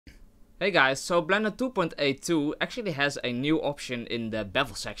Hey guys, so Blender 2.82 actually has a new option in the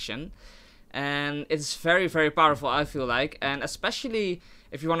bevel section, and it's very powerful, I feel like, and especially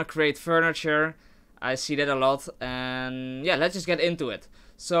if you want to create furniture. I see that a lot, and yeah, let's just get into it.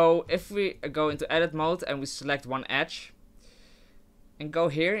 So if we go into edit mode and we select one edge and go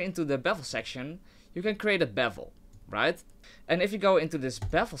here into the bevel section, you can create a bevel, right? And if you go into this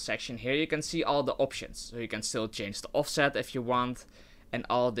bevel section here, you can see all the options. So you can still change the offset if you want, and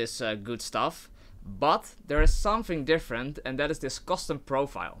all this good stuff. But there is something different, and that is this custom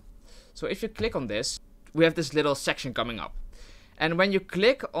profile. So if you click on this, we have this little section coming up. And when you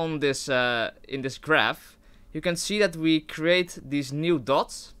click on this in this graph, you can see that we create these new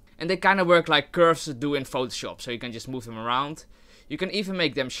dots, and they kind of work like curves do in Photoshop. So you can just move them around. You can even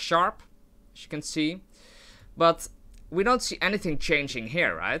make them sharp, as you can see. But we don't see anything changing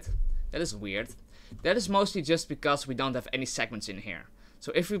here, right? That is weird. That is mostly just because we don't have any segments in here.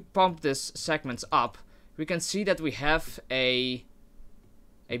 So if we pump this segments up, we can see that we have a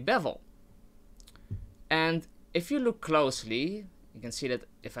bevel. And if you look closely, you can see that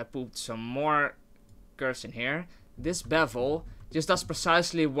if I put some more curves in here, this bevel just does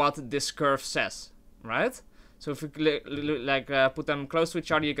precisely what this curve says, right? So if we put them close to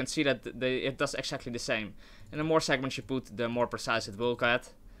each other, you can see that it does exactly the same. And the more segments you put, the more precise it will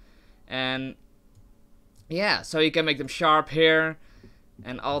get. And yeah, so you can make them sharp here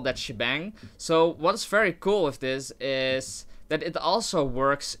and all that shebang. So what's very cool with this is that it also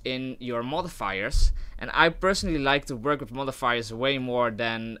works in your modifiers. And I personally like to work with modifiers way more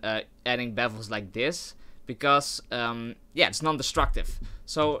than adding bevels like this, because yeah, it's non-destructive.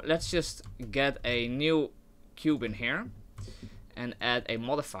 So let's just get a new cube in here and add a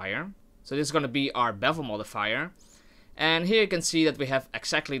modifier. So this is going to be our bevel modifier. And here you can see that we have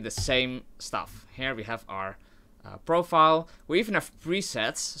exactly the same stuff. Here we have our profile. We even have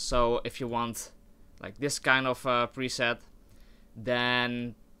presets. So if you want like this kind of preset,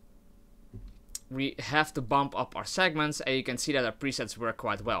 then we have to bump up our segments, and you can see that our presets work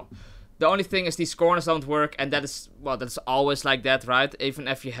quite well. The only thing is these corners don't work, and that is, well, that's always like that, right? Even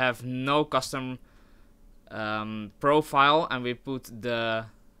if you have no custom profile and we put the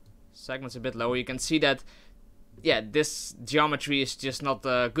segments a bit lower, you can see that, yeah, this geometry is just not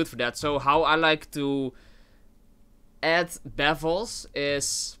good for that. So how I like to add bevels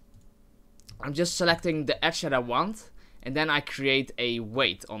is I'm just selecting the edge that I want, and then I create a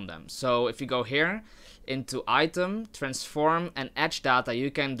weight on them. So if you go here into item, transform, and edge data, you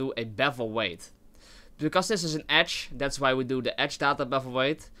can do a bevel weight. Because this is an edge, that's why we do the edge data bevel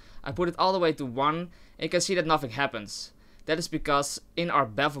weight. I put it all the way to 1, and you can see that nothing happens. That is because in our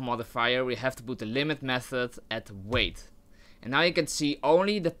bevel modifier we have to put the limit method at weight. And now you can see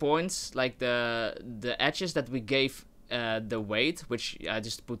only the points, like the edges that we gave the weight, which I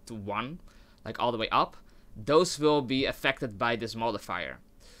just put to 1, like all the way up, those will be affected by this modifier.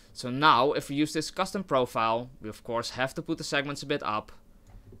 So now if we use this custom profile, we of course have to put the segments a bit up.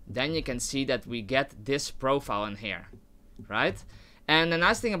 Then you can see that we get this profile in here, right? And the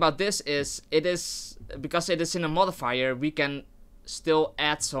nice thing about this is, because it is in a modifier, we can still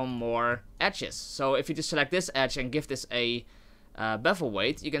add some more edges. So if you just select this edge and give this a bevel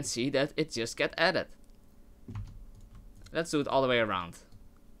weight, you can see that it just gets added. Let's do it all the way around.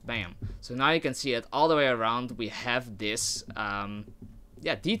 Bam. So now you can see it all the way around. We have this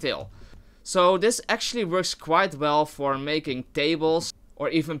yeah, detail. So this actually works quite well for making tables or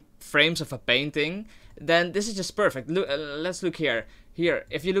even frames of a painting. Then this is just perfect. Look, let's look here. Here,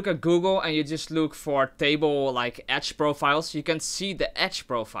 if you look at Google and you just look for table like edge profiles, you can see the edge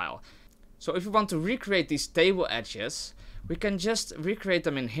profile. So if we want to recreate these table edges, we can just recreate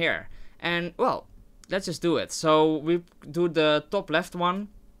them in here. And well, let's just do it. So we do the top left one.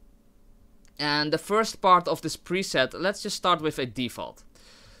 And the first part of this preset, let's just start with a default.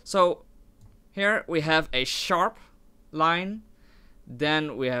 So here we have a sharp line.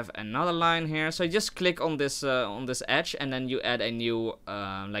 Then we have another line here. So you just click on this edge, and then you add a new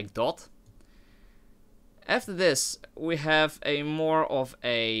like dot. After this, we have a more of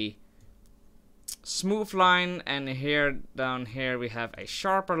a smooth line, and here down here we have a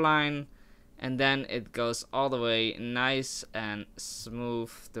sharper line, and then it goes all the way nice and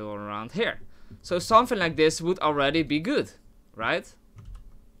smooth to around here. So something like this would already be good, right?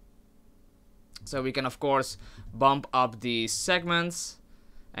 So we can of course bump up the segments,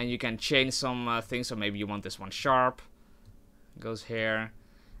 and you can change some things. So maybe you want this one sharp, goes here,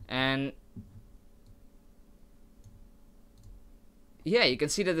 and yeah, you can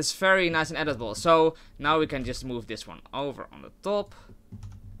see that it's very nice and editable. So now we can just move this one over on the top,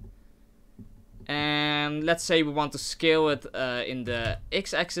 And let's say we want to scale it in the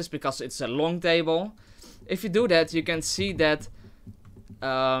x-axis because it's a long table. If you do that, you can see that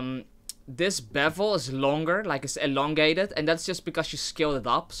this bevel is longer, like it's elongated, and that's just because you scaled it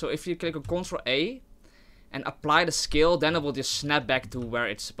up. So if you click on Ctrl A and apply the scale, then it will just snap back to where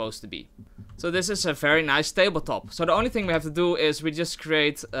it's supposed to be. So this is a very nice tabletop. So the only thing we have to do is we just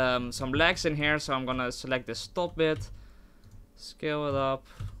create some legs in here. So I'm gonna select this top bit, scale it up.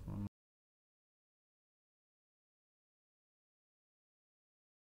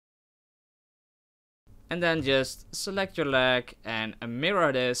 And then just select your leg and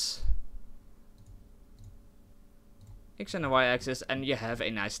mirror this X and the Y axis, and you have a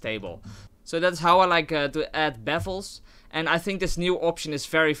nice table. So that's how I like to add bevels. And I think this new option is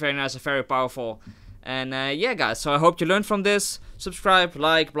very, very nice and very powerful. And yeah guys, so I hope you learned from this. Subscribe,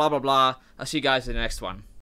 like, blah blah blah. I'll see you guys in the next one.